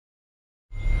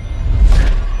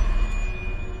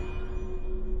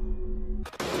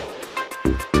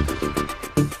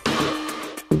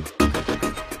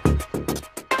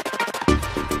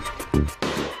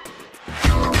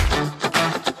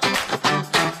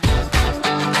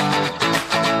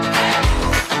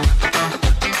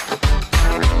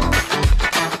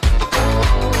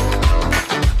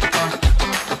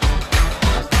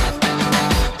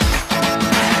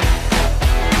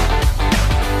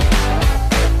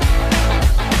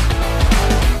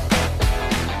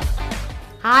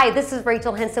Hi, this is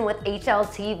Rachel Henson with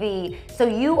HLTV. So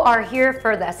you are here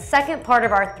for the second part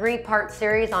of our three-part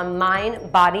series on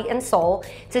mind, body, and soul.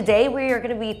 Today we are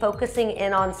going to be focusing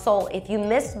in on soul. If you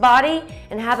missed body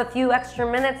and have a few extra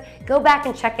minutes, go back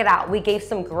and check it out. We gave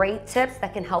some great tips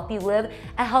that can help you live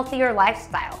a healthier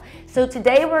lifestyle. So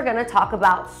today we're going to talk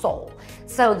about soul.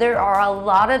 So there are a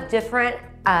lot of different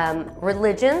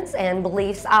religions and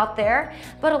beliefs out there,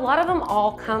 but a lot of them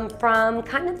all come from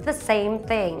kind of the same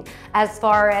thing as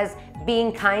far as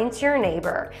being kind to your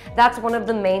neighbor. That's one of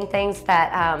the main things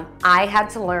that I had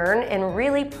to learn and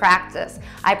really practice.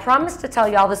 I promised to tell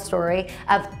y'all the story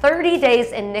of 30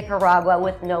 days in Nicaragua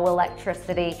with no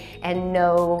electricity and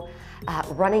no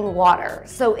running water.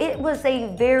 So it was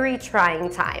a very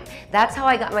trying time. That's how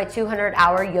I got my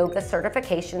 200-hour yoga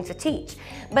certification to teach.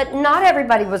 But not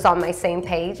everybody was on my same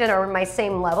page and or my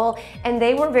same level, and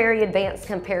they were very advanced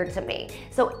compared to me.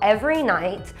 So every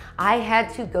night I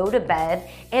had to go to bed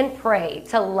and pray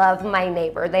to love my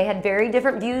neighbor. They had very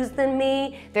different views than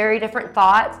me, very different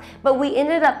thoughts, but we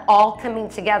ended up all coming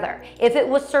together. If it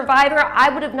was Survivor, I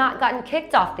would have not gotten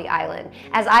kicked off the island,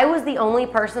 as I was the only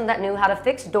person that knew how to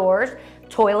fix doors,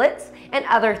 toilets, and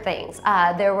other things.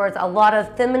 There was a lot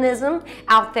of feminism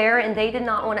out there, and they did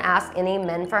not want to ask any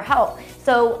men for help.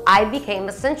 So I became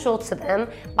essential to them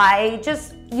by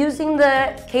just using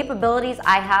the capabilities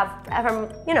I have from,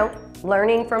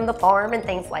 learning from the farm and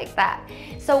things like that.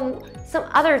 So some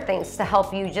other things to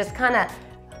help you just kind of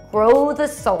grow the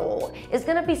soul is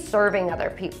going to be serving other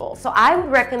people. So I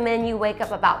would recommend you wake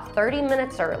up about 30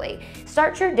 minutes early.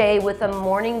 Start your day with a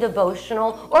morning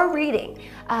devotional or reading.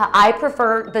 I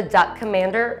prefer the Duck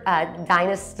Commander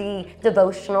Dynasty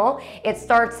devotional. It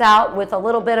starts out with a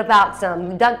little bit about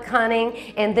some duck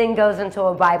hunting and then goes into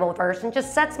a Bible verse and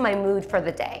just sets my mood for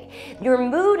the day. Your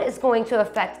mood is going to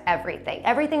affect everything.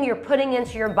 Everything you're putting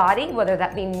into your body, whether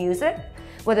that be music,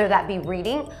 whether that be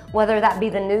reading, whether that be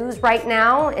the news right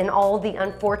now and all the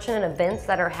unfortunate events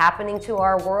that are happening to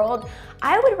our world,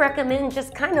 I would recommend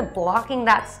just kind of blocking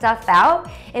that stuff out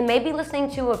and maybe listening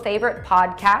to a favorite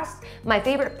podcast. My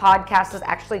favorite podcast is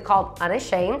actually called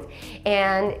Unashamed,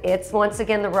 and it's once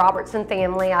again the Robertson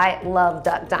family. I love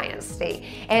Duck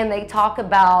Dynasty, and they talk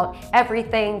about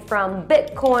everything from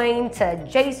Bitcoin to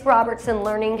Jace Robertson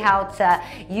learning how to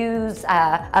use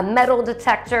a metal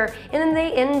detector, and then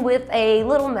they end with a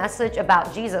little message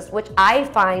about Jesus, which I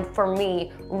find for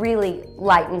me really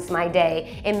lightens my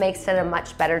day and makes it a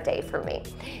much better day for me.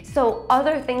 So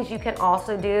other things you can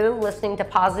also do, listening to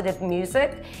positive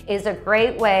music is a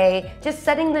great way, just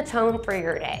setting the tone for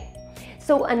your day.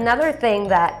 So another thing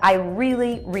that I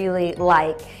really, really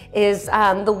like is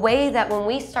the way that when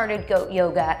we started goat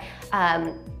yoga,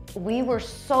 we were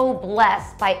so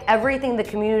blessed by everything the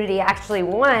community actually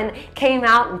came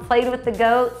out and played with the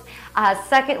goats.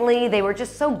 Secondly, they were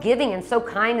just so giving and so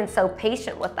kind and so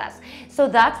patient with us. So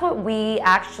that's what we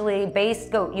actually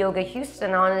based Goat Yoga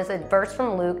Houston on, is a verse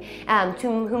from Luke,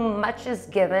 to whom much is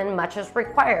given, much is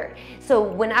required. So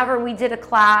whenever we did a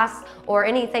class or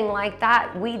anything like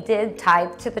that, we did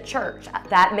tithe to the church.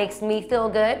 That makes me feel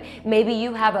good. Maybe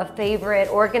you have a favorite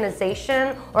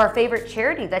organization or a favorite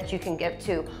charity that you can give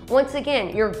to. Once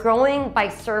again, you're growing by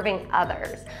serving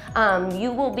others.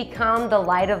 You will become the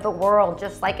light of the world,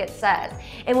 just like it says.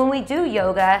 And when we do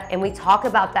yoga and we talk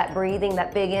about that breathing,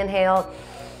 that big inhale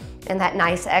and that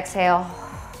nice exhale,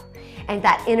 and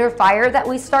that inner fire that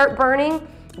we start burning,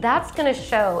 that's going to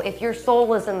show if your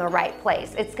soul is in the right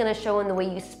place. It's going to show in the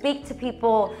way you speak to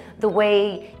people, the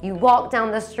way you walk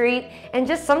down the street, and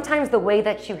just sometimes the way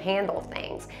that you handle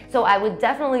things. So I would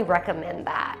definitely recommend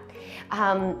that.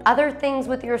 Other things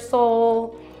with your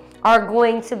soul are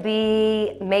going to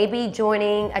be maybe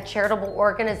joining a charitable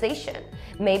organization,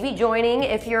 maybe joining,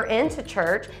 if you're into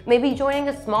church, maybe joining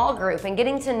a small group and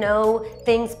getting to know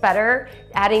things better,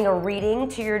 adding a reading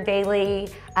to your daily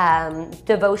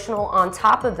devotional on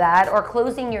top of that, or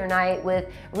closing your night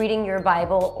with reading your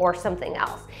Bible or something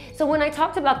else. So when I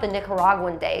talked about the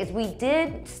Nicaraguan days, we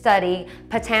did study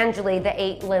Patanjali, the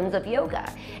 8 limbs of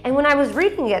yoga. And when I was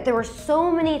reading it, there were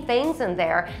so many things in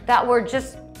there that were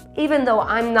just, even though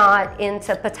I'm not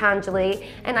into Patanjali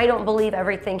and I don't believe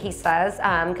everything he says,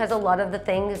 because a lot of the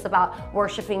things is about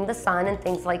worshiping the sun and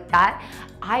things like that,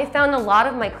 I found a lot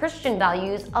of my Christian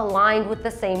values aligned with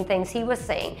the same things he was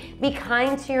saying. Be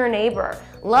kind to your neighbor,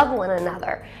 love one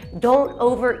another, don't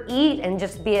overeat and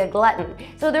just be a glutton.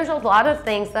 So there's a lot of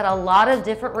things that a lot of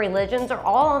different religions are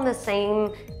all on the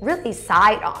same really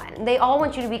side on. They all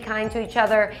want you to be kind to each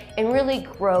other and really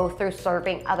grow through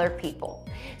serving other people.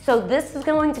 So this is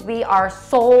going to be our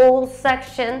soul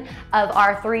section of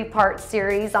our 3-part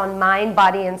series on mind,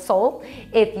 body, and soul.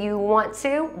 If you want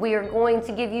to, we are going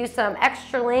to give you some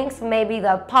extra links, maybe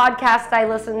the podcast I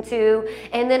listen to,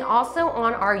 and then also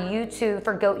on our YouTube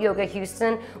for Goat Yoga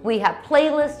Houston, we have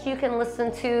playlists you can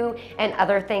listen to and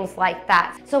other things like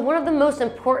that. So one of the most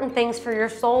important things for your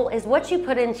soul is what you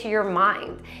put into your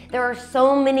mind. There are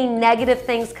so many negative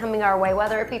things coming our way,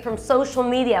 whether it be from social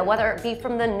media, whether it be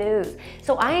from the news.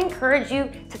 So I encourage you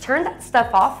to turn that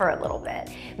stuff off for a little bit.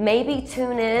 Maybe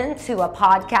tune in to a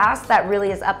podcast that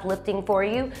really is uplifting for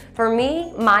you. For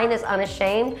me, mine is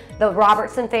Unashamed. The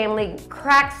Robertson family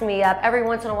cracks me up. Every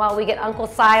once in a while we get Uncle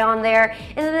Si on there,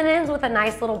 and then it ends with a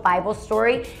nice little Bible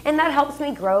story, and that helps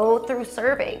me grow through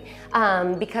serving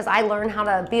because I learn how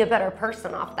to be a better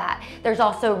person off that. There's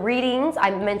also readings.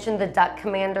 I mentioned the Duck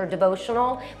Commander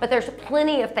devotional, but there's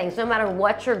plenty of things no matter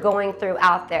what you're going through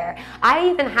out there. I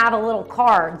even have a little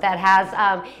card that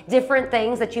has different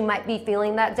things that you might be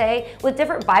feeling that day with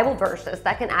different Bible verses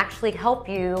that can actually help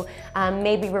you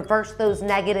maybe reverse those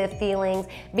negative feelings,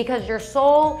 because your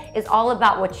soul is all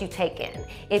about what you take in.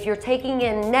 If you're taking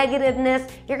in negativeness,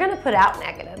 you're going to put out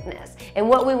negativeness. And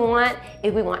what we want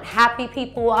is we want happy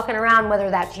people walking around, whether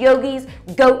that's yogis,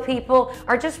 goat people,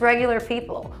 or just regular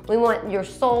people. We want your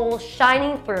soul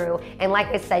shining through, and like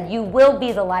I said, you will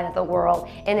be the light of the world,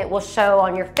 and it will show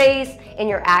on your face, in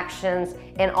your actions,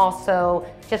 and also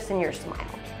just in your smile.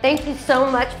 Thank you so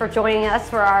much for joining us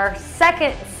for our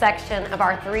second section of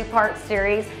our 3-part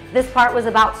series. This part was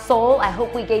about soul. I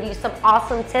hope we gave you some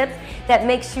awesome tips that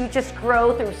makes you just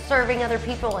grow through serving other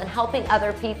people and helping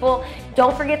other people.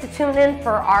 Don't forget to tune in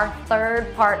for our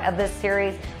 3rd part of this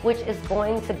series, which is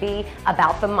going to be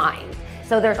about the mind.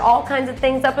 So there's all kinds of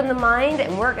things up in the mind,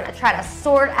 and we're gonna try to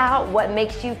sort out what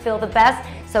makes you feel the best.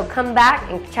 So come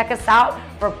back and check us out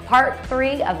for part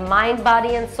 3 of Mind,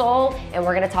 Body, and Soul, and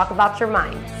we're gonna talk about your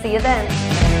mind. See you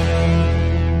then.